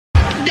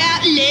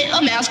that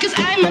little mouse, 'cause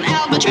I'm an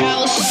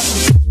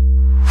albatross.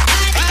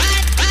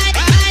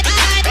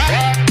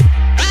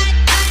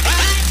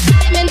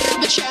 I'm an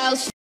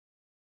albatross.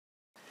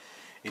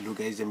 Hello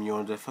guys, I'm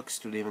Andrea.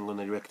 Today I'm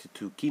gonna react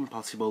to Kim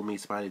Possible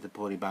meets Smiley the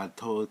Pony Band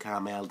Total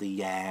Camel the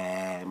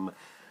Yam.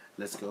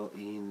 Let's go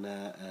in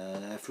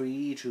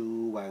 3,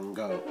 2, 1,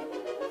 go.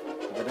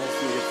 But let's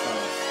do it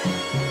fast.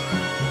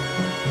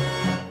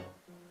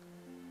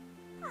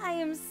 I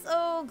am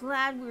so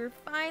glad we were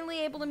finally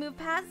able to move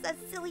past that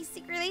silly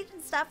secret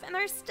agent stuff and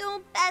are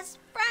still best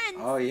friends.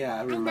 Oh yeah,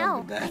 I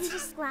remember that. I'm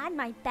just glad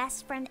my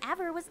best friend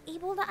ever was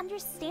able to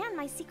understand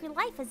my secret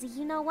life as a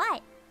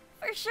you-know-what.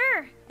 For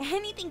sure.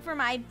 Anything for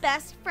my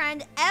best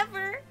friend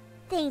ever.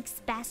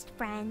 Thanks, best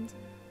friend.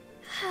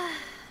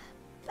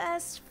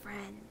 Best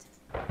friend.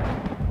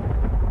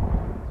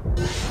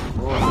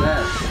 What was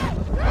that?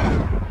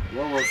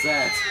 What was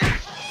that?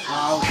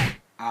 Ouch.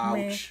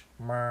 Ouch.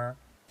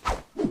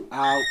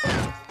 Ow.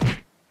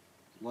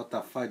 What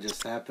the fuck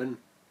just happened?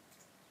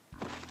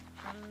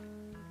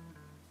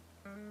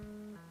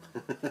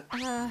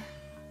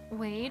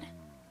 Wade?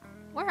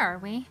 Where are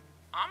we?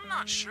 I'm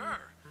not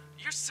sure.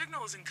 Your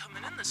signal isn't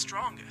coming in the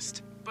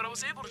strongest, but I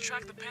was able to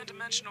track the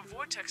pan-dimensional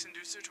vortex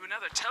inducer to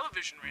another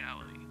television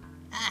reality.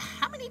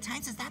 How many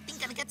times is that thing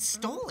gonna get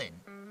stolen?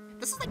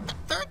 This is like the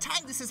 3rd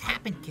time this has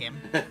happened,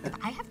 Kim. If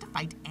I have to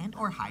fight and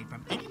or hide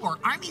from any more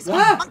armies of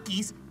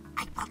monkeys,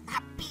 I will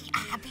not be a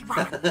happy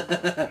robber.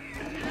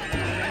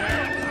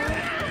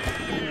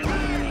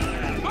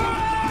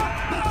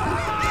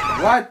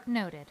 What?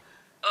 Noted.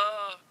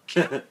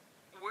 Kim,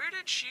 where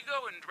did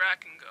Shigo and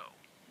Draken go?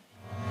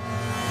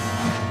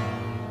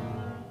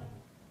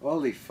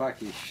 Holy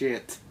fucking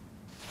shit.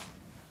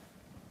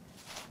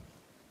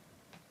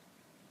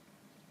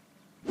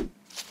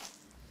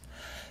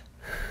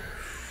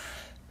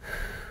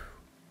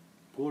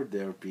 Poor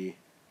Derpy.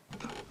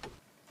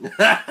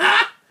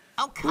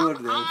 Oh, Poor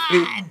come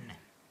Derpy. on!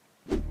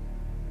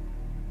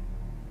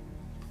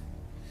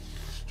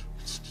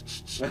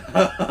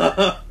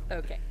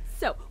 Okay,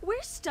 so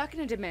we're stuck in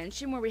a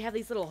dimension where we have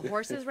these little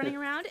horses running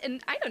around,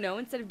 and I don't know,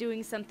 instead of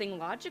doing something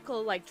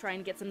logical like trying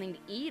to get something to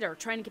eat or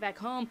trying to get back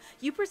home,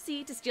 you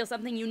proceed to steal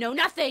something you know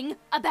nothing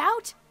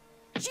about?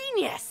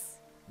 Genius!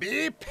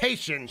 Be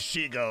patient,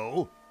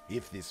 Shigo.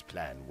 If this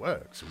plan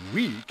works,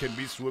 we can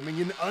be swimming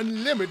in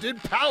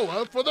unlimited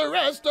power for the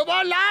rest of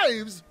our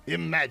lives.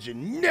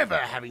 Imagine never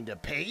having to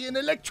pay an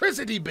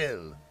electricity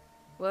bill.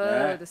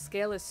 Whoa, the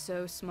scale is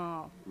so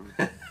small.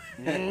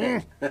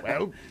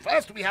 Well,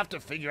 first we have to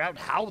figure out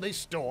how they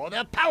store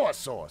their power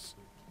source.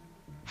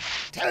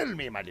 Tell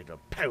me, my little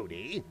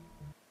pony,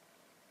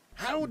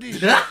 how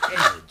does your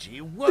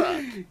energy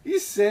work? You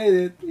said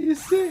it. You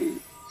said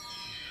it.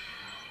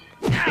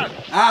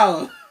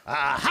 Ow!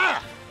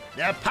 Aha!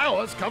 Their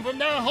powers come from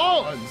their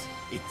horns.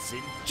 It's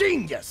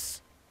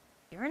ingenious.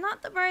 You're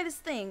not the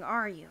brightest thing,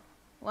 are you?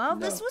 Well,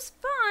 No. this was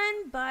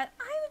fun, but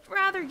I would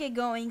rather get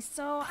going,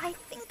 so I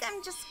think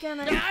I'm just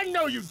gonna... I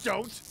know you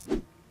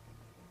don't.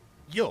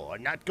 You're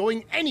not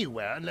going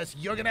anywhere unless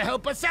you're gonna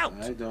help us out.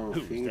 I don't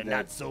Who's think the that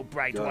not so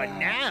bright your one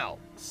now?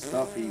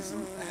 Stuff is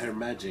her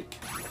magic.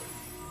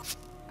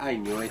 I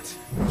knew it.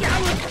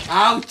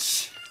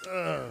 Ouch!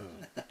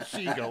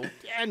 Shigo,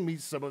 hand me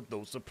some of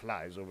those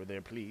supplies over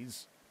there,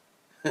 please.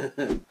 Where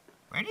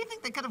do you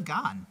think they could have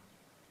gone?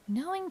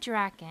 Knowing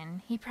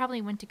Draken, he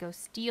probably went to go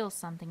steal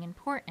something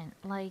important,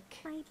 like...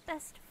 My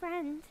best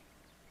friend.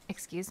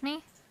 Excuse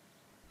me?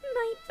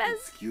 My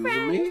best Excuse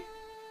friend. me?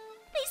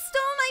 They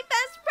stole my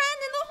best friend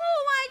in the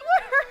whole wide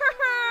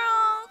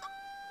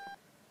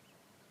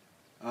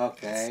world!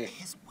 Okay.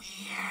 This is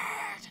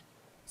weird.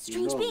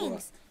 Strange know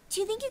beings, do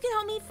you think you can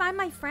help me find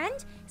my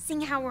friend,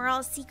 seeing how we're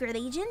all secret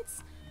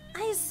agents?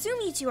 I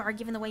assume you two are,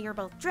 given the way you're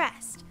both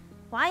dressed.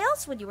 Why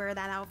else would you wear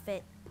that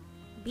outfit?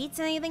 Beats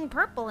anything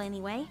purple,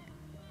 anyway.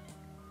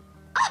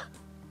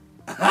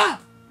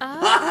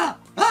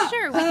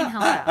 Sure, we can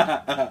help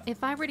out.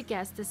 If I were to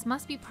guess, this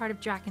must be part of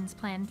Draken's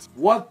plan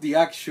What the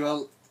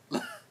actual...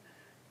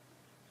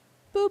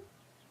 Boop.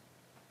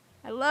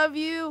 I love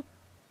you.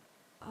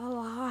 A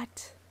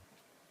lot.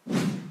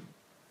 Okay,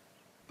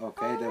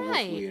 that was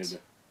Alright. weird.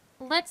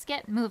 Let's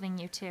get moving,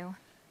 you two.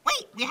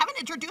 Wait, we haven't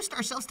introduced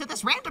ourselves to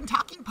this random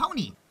talking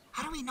pony.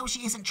 How do we know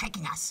she isn't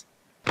tricking us?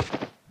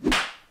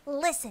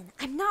 Listen,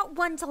 I'm not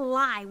one to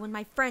lie when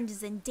my friend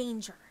is in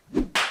danger.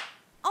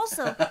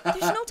 Also,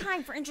 there's no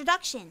time for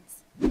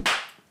introductions.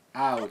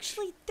 Ouch.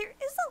 Actually, there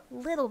is a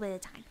little bit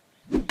of time.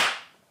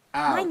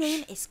 Ouch. My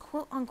name is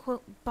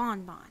quote-unquote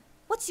Bon Bon.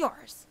 What's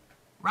yours?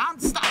 Ron,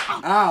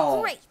 stop.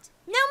 Ow. Great.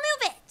 Now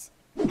move it!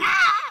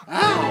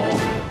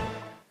 Ow.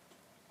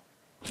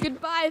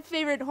 Goodbye,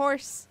 favorite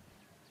horse.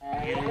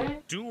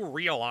 You do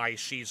realize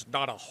she's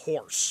not a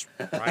horse,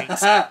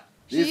 right?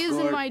 She is in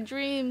Discord. my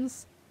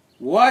dreams.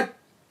 What?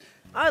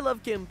 I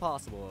love Kim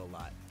Possible a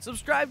lot.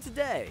 Subscribe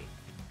today.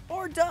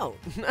 Or don't.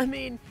 I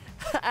mean,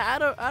 I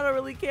don't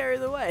really care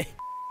either way.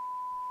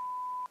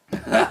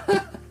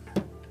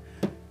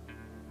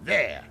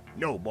 There.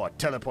 No more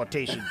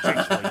teleportation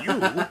tricks for you.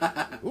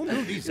 Who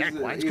knew these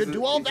equines could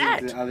do all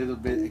that? A little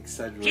bit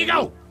exaggerated.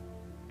 Chico!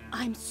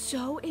 I'm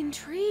so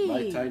intrigued.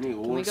 My tiny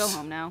Can we horse. go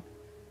home now?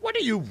 What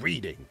are you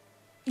reading?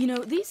 You know,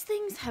 these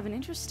things have an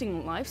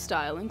interesting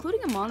lifestyle,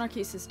 including a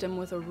monarchy system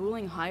with a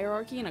ruling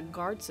hierarchy and a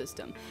guard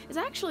system. It's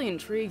actually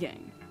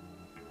intriguing.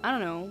 I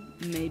don't know,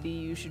 maybe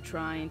you should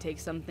try and take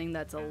something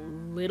that's a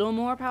little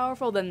more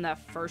powerful than the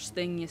first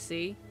thing you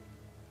see.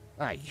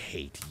 I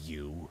hate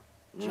you.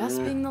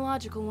 Just being the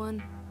logical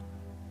one.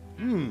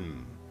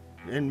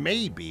 And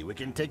maybe we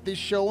can take this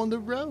show on the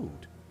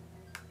road.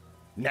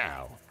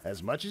 Now,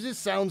 as much as it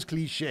sounds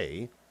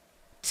cliche,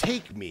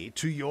 take me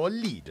to your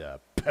leader,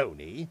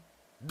 pony.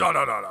 Da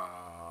da da da.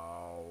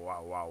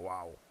 Wow, wow,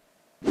 wow.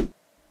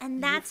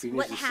 And that's finish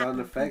what the sound happened,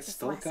 effects,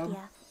 Princess Tolkien?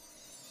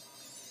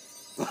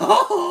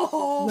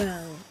 Celestia.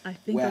 Well, I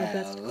think our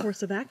best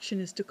course of action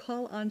is to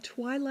call on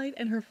Twilight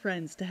and her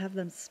friends to have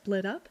them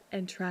split up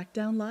and track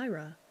down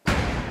Lyra.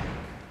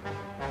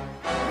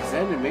 This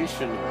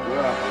animation grew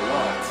up a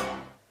lot.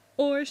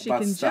 Or she But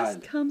can style.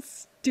 just come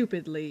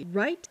stupidly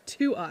right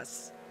to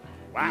us.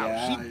 Wow,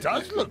 Yeah, she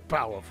does look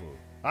powerful.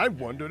 I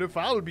wondered if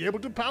I'll be able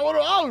to power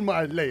all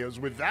my layers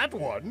with that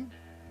one.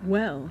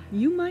 Well,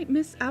 you might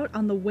miss out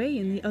on the way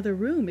in the other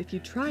room if you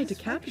try to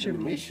capture me.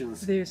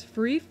 animations There's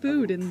free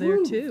food in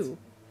there too.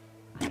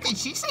 Did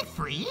she say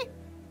free?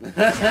 Make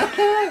sure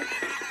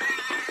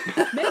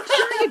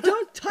you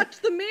don't touch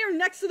the mirror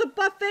next to the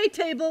buffet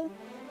table.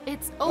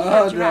 It's over,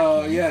 Oh Draken.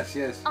 no, yes,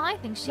 yes. I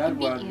think she That can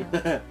beat one.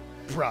 you.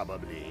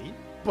 Probably.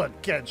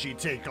 But can she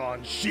take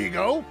on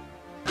Shigo?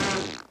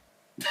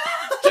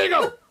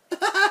 Shigo!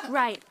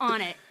 Right,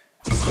 on it.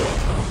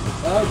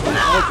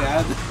 Oh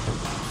god.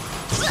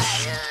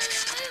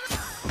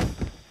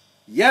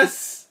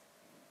 Yes!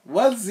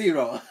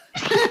 1-0.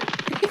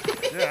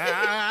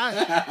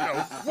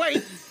 No,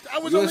 wait! I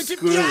was You're only screwed.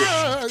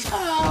 confused!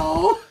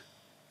 Ow!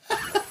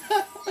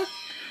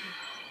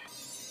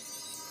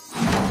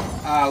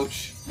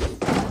 Ouch.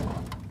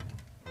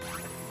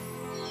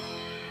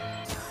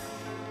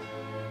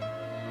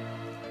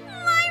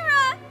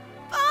 Lyra!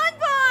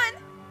 Bonbon!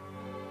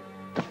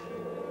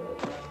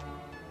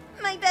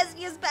 My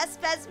bestie's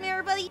best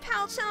mirror buddy,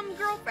 pal chum,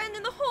 girlfriend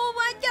in the whole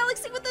wide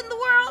galaxy within the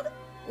world.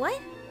 What?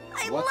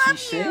 I What's love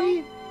he you.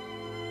 say?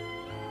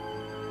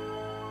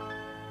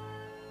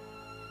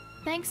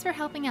 Thanks for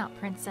helping out,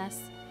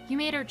 Princess. You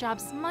made our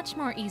jobs much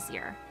more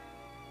easier.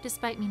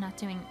 Despite me not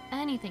doing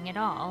anything at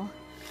all.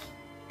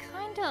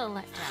 Kinda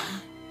let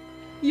down.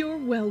 You're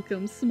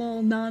welcome,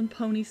 small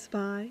non-pony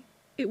spy.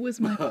 It was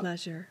my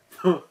pleasure.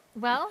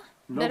 Well,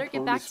 No better get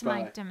pony back to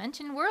my spy.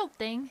 dimension world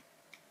thing.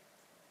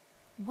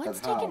 What's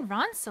But how? taking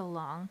Ron so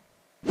long?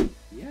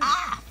 Yeah.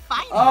 Ah,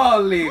 finally.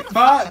 Holy Who the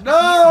fuck! fuck No!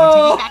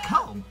 to get back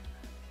home.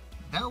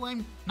 Though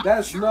I'm not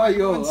That's sure not why you.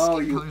 everyone's Oh,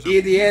 skin you colors are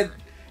idiot!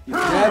 weird. You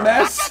Not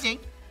dumbass! judging.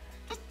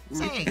 Just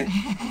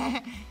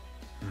saying.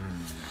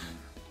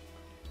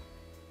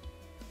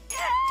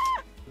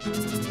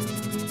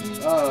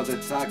 Oh, the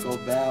Taco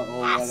Bell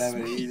or Ah, whatever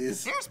it sweet.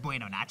 is. There's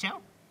Bueno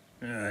Nacho.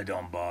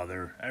 Don't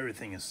bother.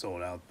 Everything is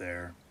sold out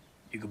there.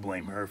 You could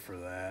blame her for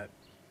that.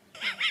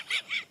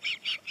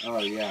 Oh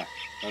yeah,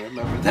 I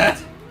remember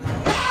that.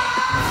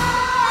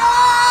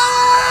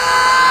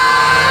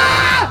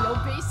 No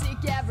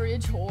basic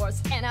average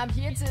horse, and I'm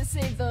here to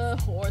save the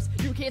horse.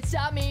 You can't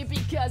stop me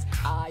because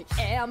I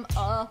am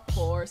a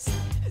horse.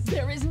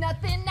 There is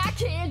nothing I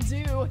can't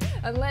do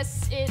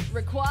unless it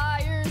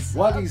requires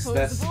What is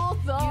this?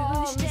 opposable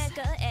thumbs. check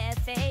a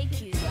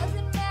FAQ.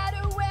 Doesn't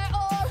matter where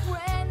or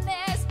when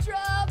there's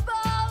trouble,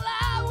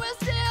 I will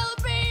still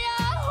be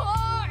a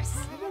horse.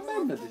 I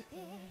remembered it.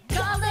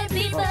 Call the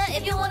beeper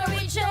if you want to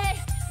reach it.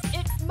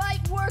 It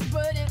might work,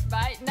 but it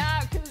might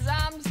not, cause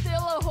I'm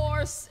still a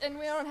horse and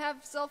we don't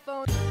have cell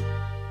phones.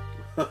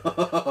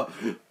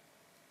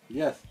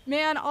 Yes.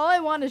 Man, all I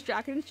want is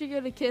Draken and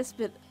Shio to kiss,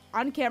 but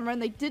on camera,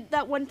 and they did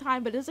that one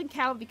time, but it doesn't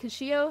count because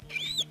Shio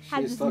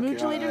had She's this talking,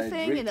 modulator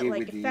thing, and it drinking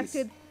like with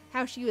affected these.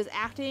 how she was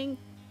acting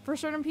for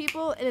certain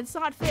people, and it's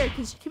not fair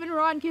because Kim and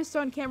Ron kissed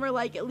on camera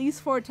like at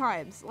least 4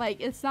 times. Like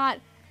it's not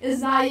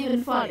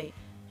even funny.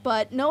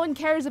 But no one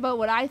cares about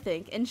what I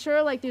think. And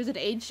sure, like there's an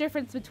age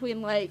difference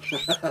between like a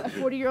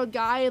 40-year-old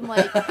guy and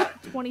like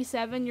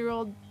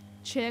 27-year-old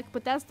chick,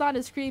 but that's not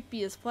as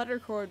creepy as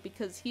Fluttercord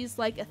because he's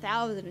like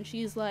 1,000 and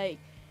she's like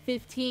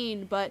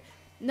 15. But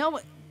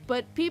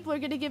but people are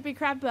gonna give me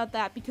crap about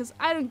that because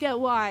I don't get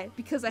why.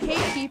 Because I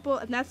hate people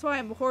and that's why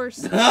I'm a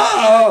horse.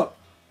 Oh!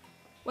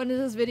 When is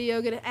this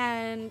video gonna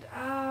end?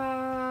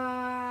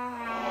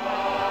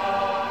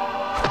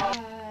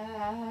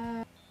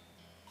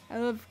 I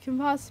love Kim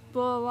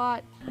Possible a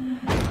lot.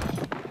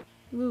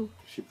 Woo.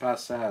 She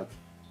passed out.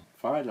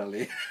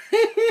 Finally.